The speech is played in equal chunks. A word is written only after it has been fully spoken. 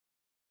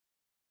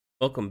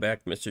Welcome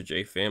back, Mr.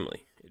 J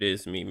family. It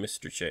is me,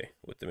 Mr. J,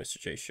 with the Mr.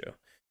 J Show.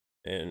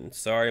 And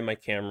sorry my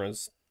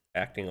camera's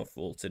acting a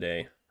fool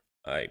today.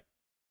 I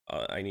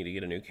need to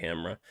get a new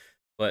camera.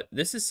 But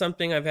this is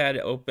something I've had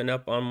open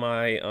up on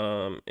my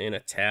in a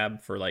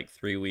tab for like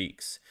 3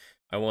 weeks.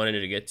 I wanted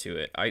to get to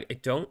it. I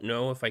don't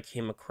know if I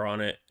came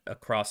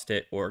across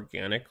it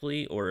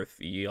organically or if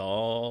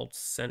y'all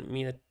sent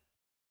me a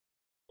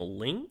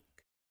link.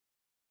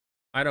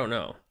 I don't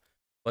know.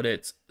 But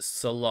it's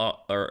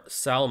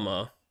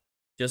Salma,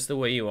 Just the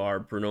Way You Are,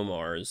 Bruno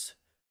Mars,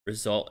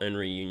 Result and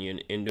Reunion,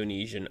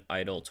 Indonesian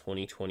Idol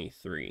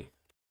 2023.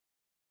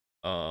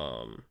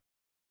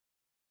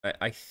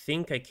 I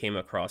think I came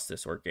across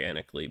this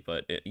organically,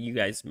 but you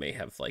guys may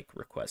have like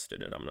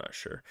requested it. I'm not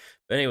sure.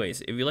 But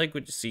anyways, if you like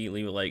what you see,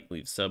 leave a like,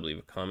 leave a sub, leave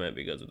a comment,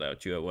 because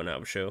without you, I wouldn't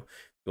have a show.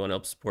 If you want to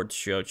help support the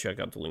show, check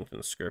out the link in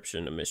the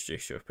description to Mr. J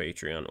Show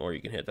Patreon, or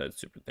you can hit that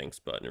super thanks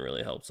button. It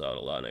really helps out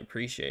a lot, and I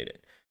appreciate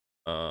it.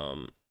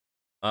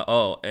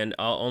 Oh, and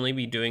I'll only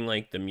be doing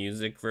like the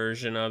music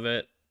version of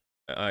it.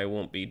 I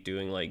won't be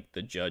doing like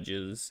the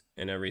judges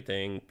and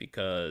everything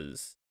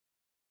because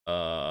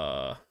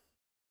for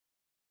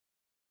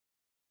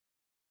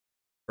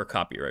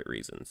copyright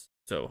reasons.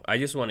 So I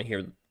just want to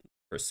hear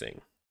her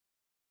sing.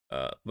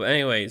 But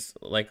anyways,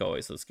 like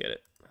always, let's get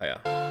it. Hiya.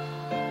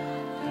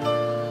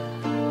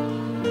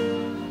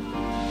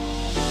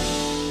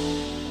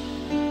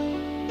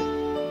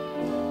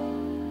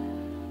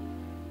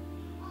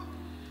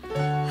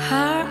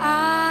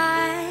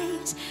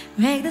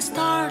 Make the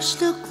stars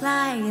look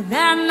like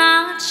they're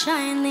not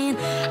shining.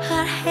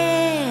 Her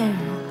hair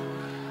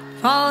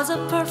falls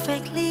up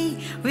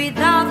perfectly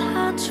without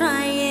her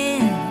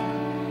trying.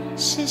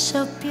 She's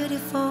so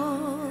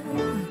beautiful,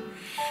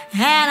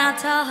 and I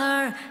tell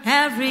her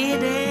every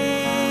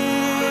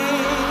day.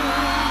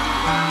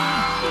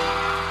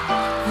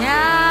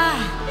 Yeah,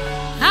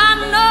 I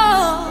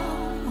know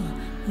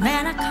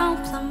when I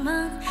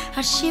compliment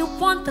her, she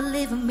won't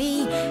believe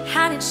me,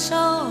 and it's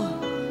so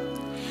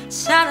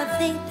sad to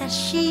think that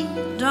she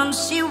don't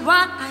see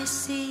what I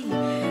see.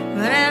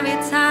 But every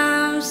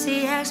time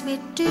she asks me,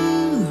 do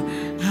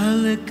I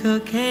look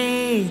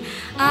okay?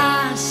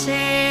 I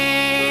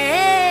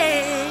say,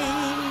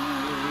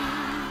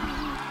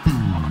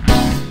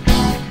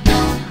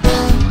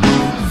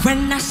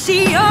 when I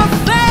see your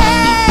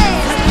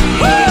face,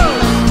 woo,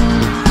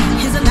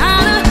 is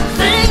another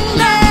thing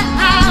that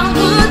I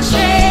would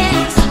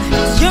change.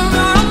 'Cause you're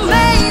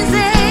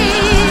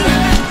amazing,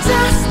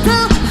 just the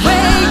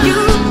way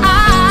you are.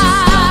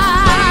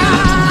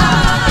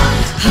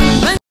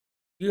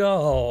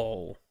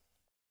 Yo,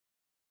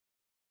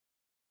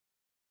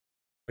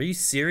 are you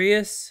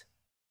serious?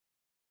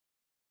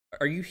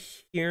 Are you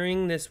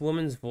hearing this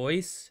woman's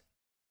voice?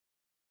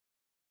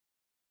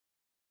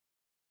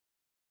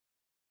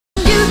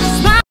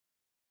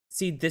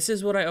 See, this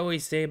is what I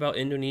always say about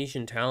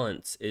Indonesian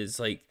talents, is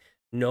like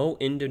no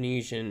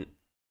Indonesian,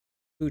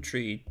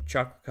 Putri,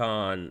 Chaka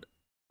Khan,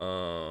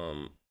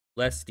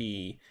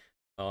 Lesti,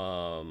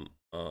 no,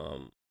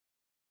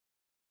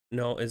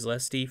 is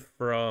Lesti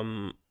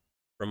from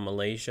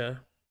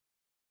Malaysia?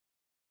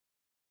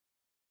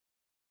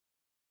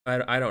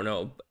 I don't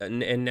know.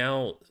 And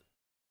now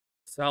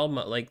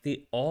Salma, like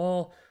they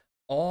all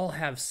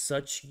have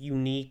such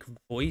unique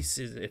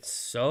voices. It's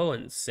so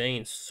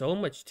insane. So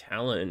much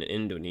talent in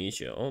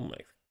Indonesia. Oh my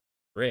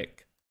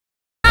frick.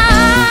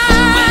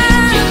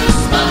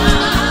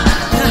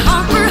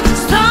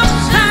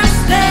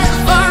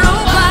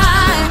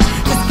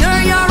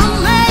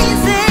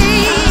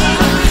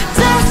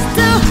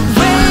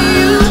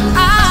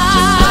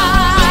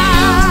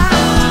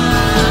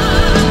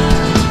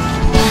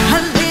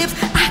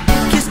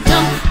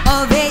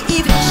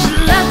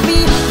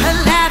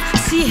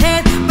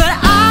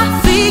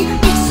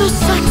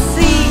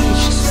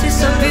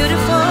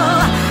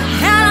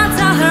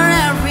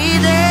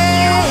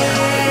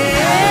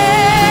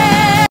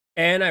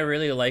 And I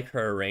really like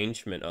her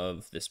arrangement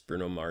of this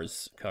Bruno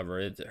Mars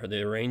cover.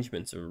 The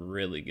arrangements are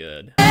really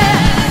good. You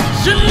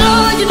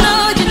know,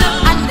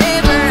 I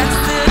never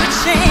stood a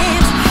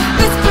chance.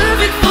 It's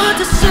perfect for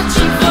the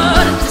searching for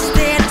to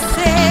stay the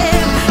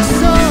same.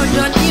 So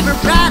don't even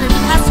bother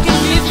asking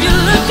if you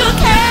look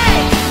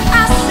okay.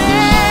 I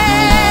say,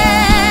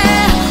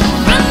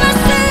 when I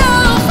see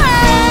your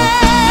face,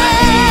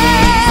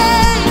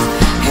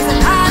 it's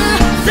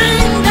another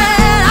thing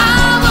that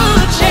I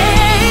would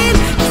change.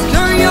 'Cause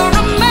girl, you're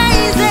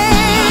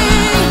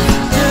amazing,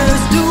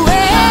 just the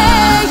way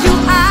you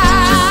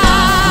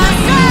are.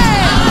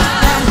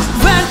 And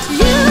when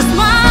you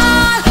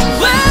smile,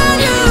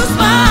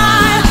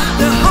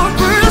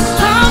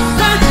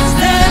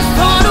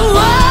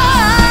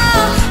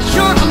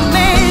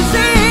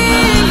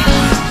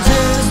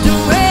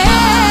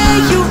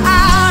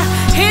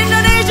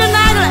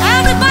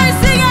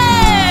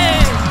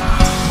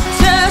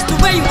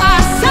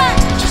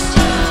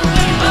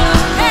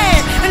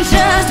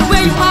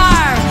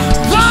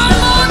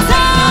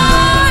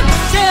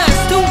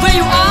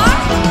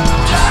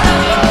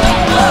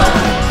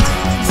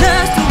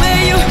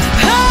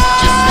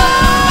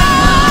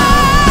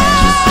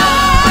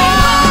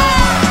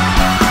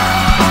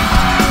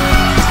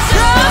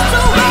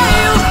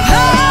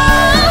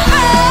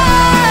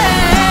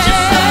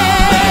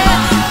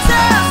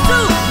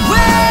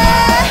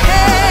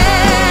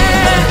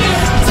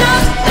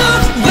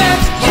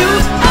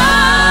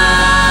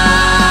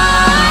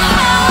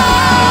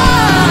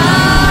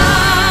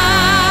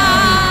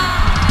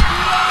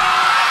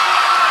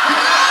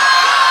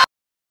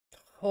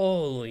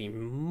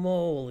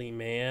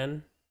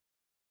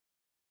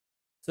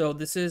 So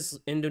this is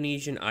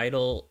Indonesian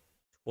Idol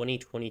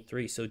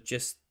 2023. So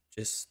just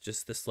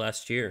this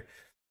last year.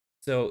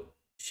 So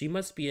she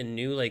must be a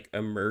new like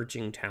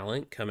emerging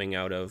talent coming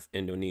out of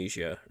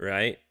Indonesia,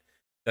 right?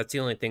 That's the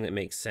only thing that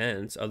makes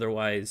sense.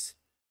 Otherwise,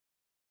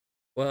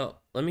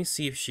 well, let me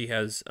see if she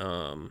has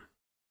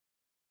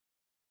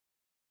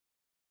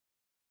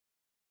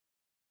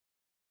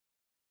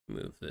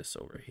move this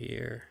over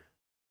here.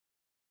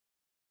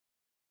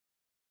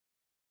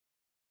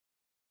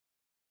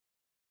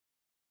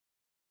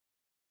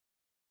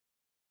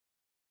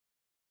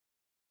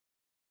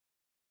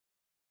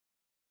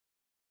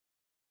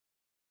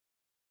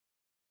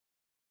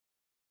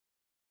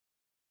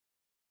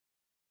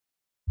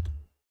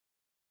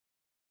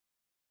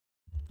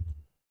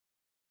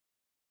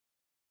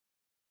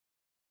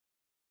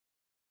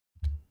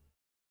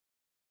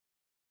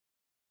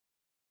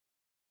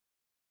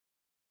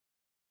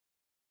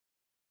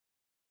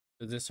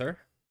 Is this her?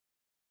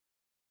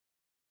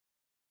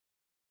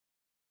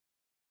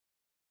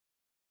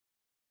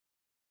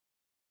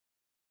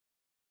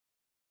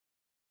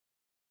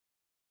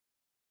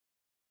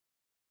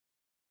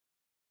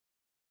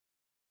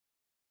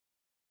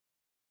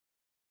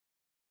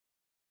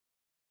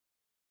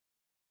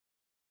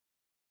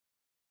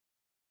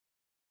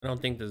 I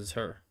don't think this is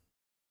her.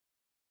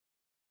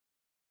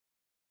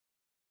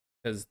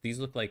 Because these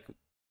look like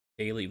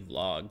daily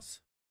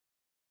vlogs.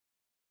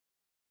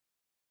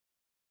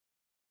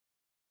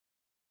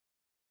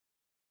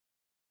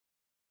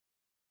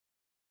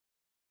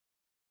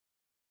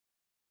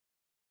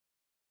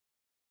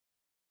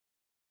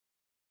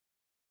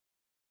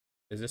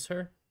 Is this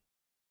her?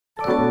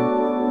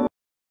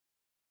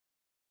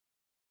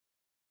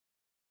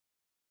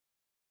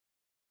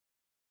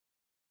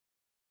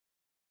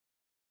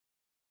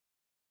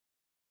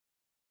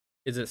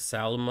 Is it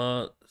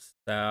Salma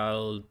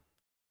Salsabil?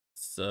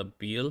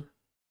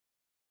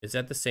 Is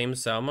that the same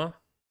Salma?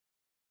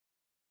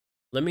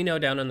 Let me know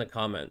down in the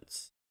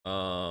comments.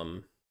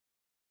 But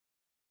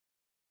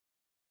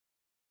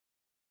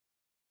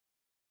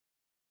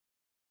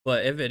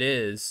if it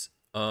is,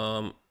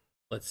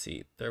 let's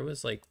see. There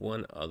was like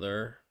one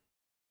other.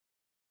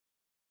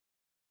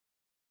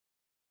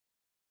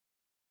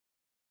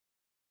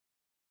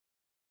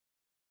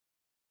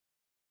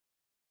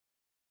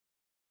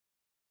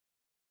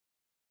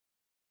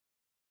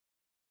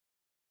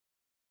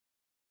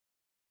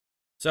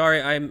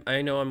 Sorry,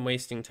 I know I'm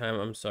wasting time.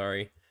 I'm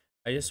sorry.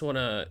 I just want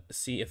to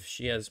see if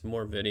she has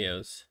more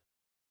videos.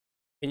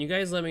 Can you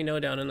guys let me know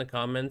down in the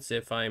comments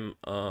if I'm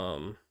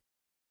well,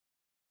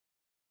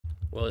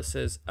 it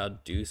says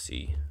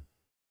Adusi.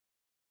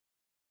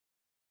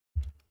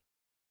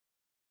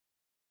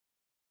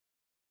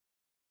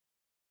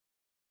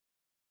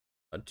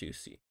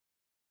 Adusi.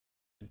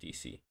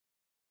 Adusi.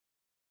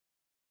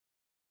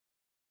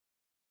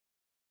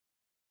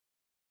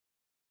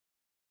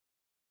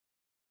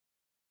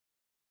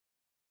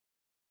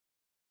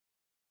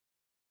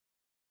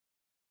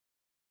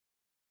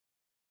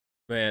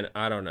 Man,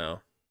 I don't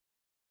know.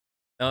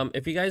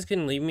 If you guys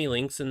can leave me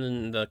links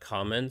in the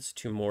comments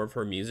to more of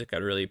her music,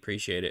 I'd really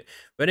appreciate it.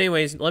 But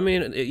anyways, let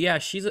me, yeah,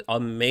 she's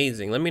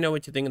amazing. Let me know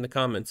what you think in the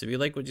comments. If you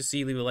like what you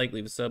see, leave a like,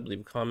 leave a sub,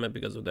 leave a comment,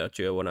 because without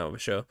you, I wouldn't have a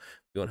show. If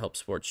you want to help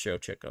support the show,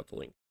 check out the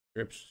link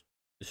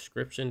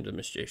description to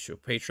Miss J Show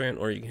Patreon,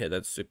 or you can hit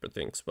that super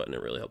thanks button.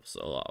 It really helps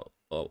a lot.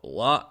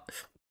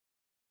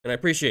 And I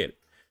appreciate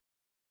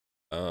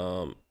it.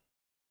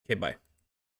 Okay, bye.